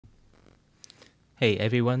Hey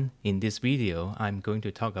everyone, in this video, I'm going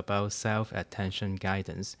to talk about self-attention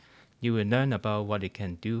guidance. You will learn about what it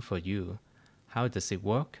can do for you, how does it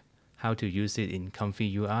work, how to use it in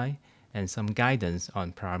ComfyUI, and some guidance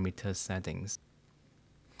on parameter settings.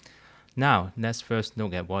 Now, let's first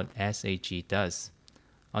look at what SAG does.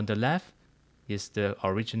 On the left is the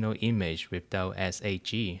original image without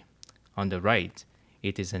SAG. On the right,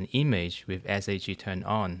 it is an image with SAG turned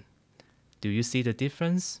on. Do you see the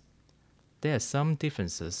difference? There are some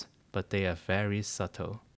differences, but they are very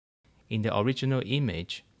subtle. In the original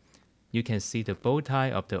image, you can see the bow tie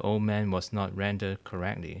of the old man was not rendered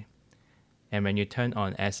correctly. And when you turn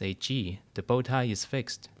on SAG, the bow tie is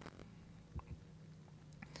fixed.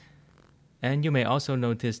 And you may also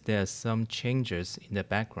notice there are some changes in the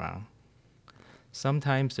background.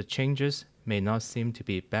 Sometimes the changes may not seem to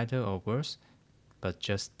be better or worse, but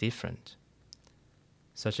just different,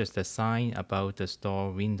 such as the sign above the store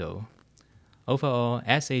window. Overall,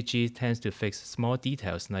 SAG tends to fix small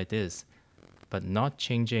details like this, but not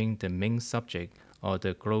changing the main subject or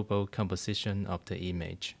the global composition of the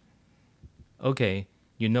image. Okay,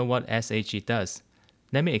 you know what SAG does.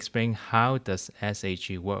 Let me explain how does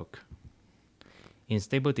SAG work. In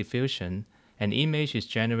Stable Diffusion, an image is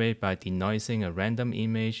generated by denoising a random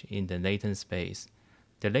image in the latent space.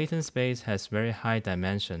 The latent space has very high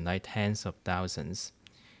dimension, like tens of thousands.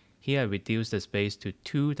 Here I reduce the space to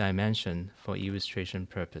 2 dimensions for illustration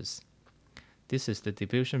purpose. This is the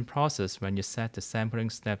diffusion process when you set the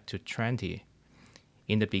sampling step to 20.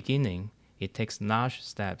 In the beginning, it takes large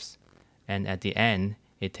steps, and at the end,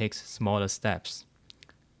 it takes smaller steps.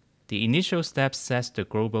 The initial step sets the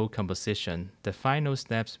global composition. The final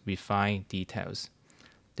steps refine details.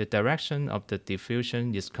 The direction of the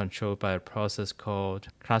diffusion is controlled by a process called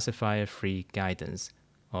classifier-free guidance,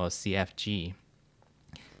 or CFG.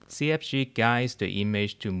 CFG guides the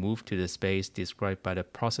image to move to the space described by the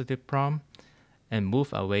positive prompt and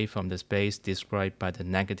move away from the space described by the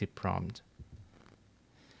negative prompt.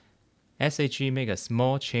 SAG makes a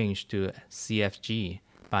small change to CFG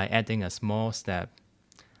by adding a small step.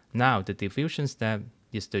 Now the diffusion step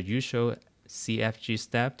is the usual CFG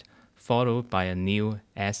step followed by a new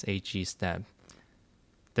SAG step.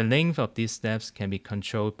 The length of these steps can be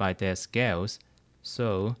controlled by their scales,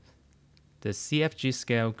 so the CFG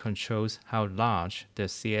scale controls how large the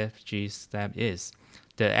CFG step is.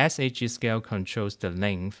 The SAG scale controls the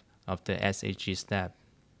length of the SAG step.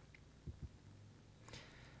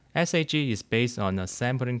 SAG is based on a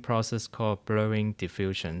sampling process called blurring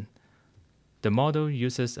diffusion. The model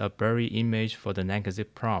uses a blurry image for the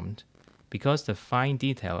negative prompt. Because the fine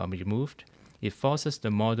details are removed, it forces the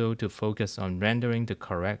model to focus on rendering the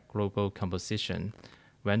correct global composition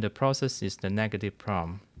when the process is the negative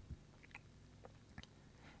prompt.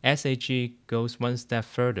 SAG goes one step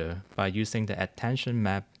further by using the attention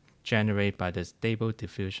map generated by the Stable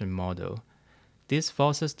Diffusion model. This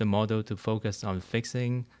forces the model to focus on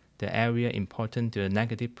fixing the area important to the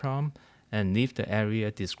negative prompt and leave the area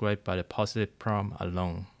described by the positive prompt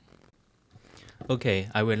alone. Okay,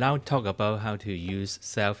 I will now talk about how to use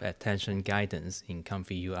self-attention guidance in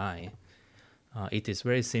ComfyUI. It is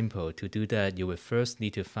very simple. To do that, you will first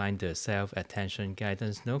need to find the self-attention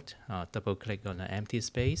guidance node, double-click on an empty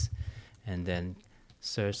space, and then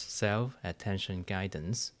search self-attention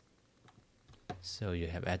guidance. So you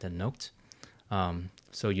have added node.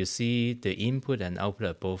 So you see the input and output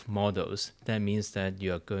of both models. That means that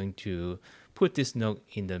you are going to put this node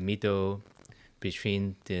in the middle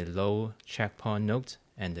between the low checkpoint node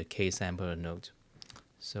and the K-sampler node.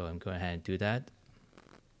 So I'm going ahead and do that.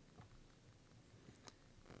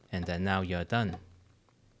 And then now you're done.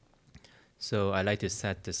 So I like to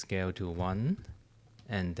set the scale to 1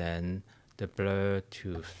 and then the blur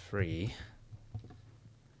to 3.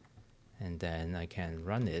 And then I can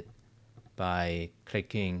run it by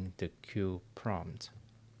clicking the Q prompt.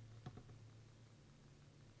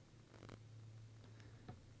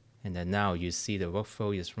 And then now you see the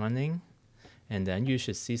workflow is running. And then you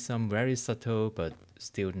should see some very subtle but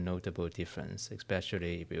still notable difference,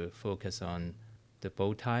 especially if you focus on the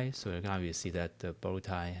bow tie. So now you see that the bow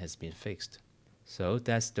tie has been fixed. So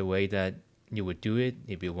that's the way that you would do it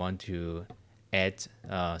if you want to add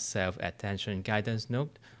a self-attention guidance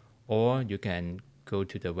node, or you can go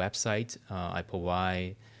to the website I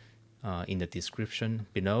provide in the description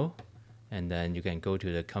below, and then you can go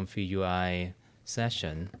to the ComfyUI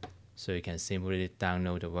session, so you can simply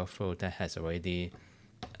download the workflow that has already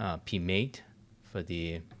pre-made for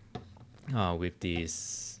the with the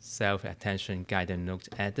self-attention guidance node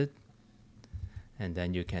added, and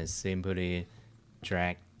then you can simply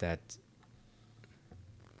drag that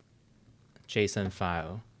JSON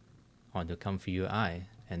file onto ComfyUI,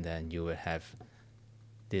 and then you will have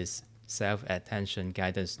this self-attention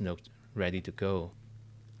guidance note ready to go.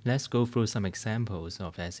 Let's go through some examples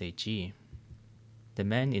of SAG. The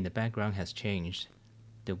man in the background has changed.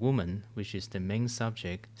 The woman, which is the main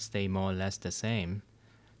subject, stay more or less the same.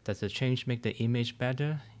 Does the change make the image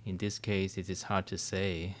better? In this case, it is hard to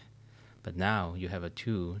say. But now you have a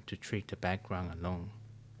tool to treat the background alone.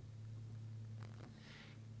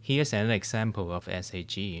 Here's another example of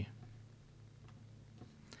SAG.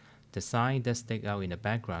 The sign that sticks out in the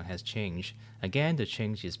background has changed. Again, the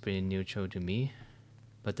change is pretty neutral to me.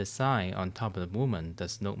 But the sign on top of the woman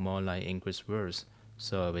does look more like English words,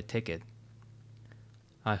 so I will take it.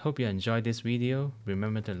 I hope you enjoyed this video.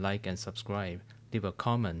 Remember to like and subscribe. Leave a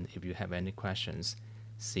comment if you have any questions.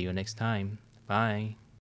 See you next time. Bye.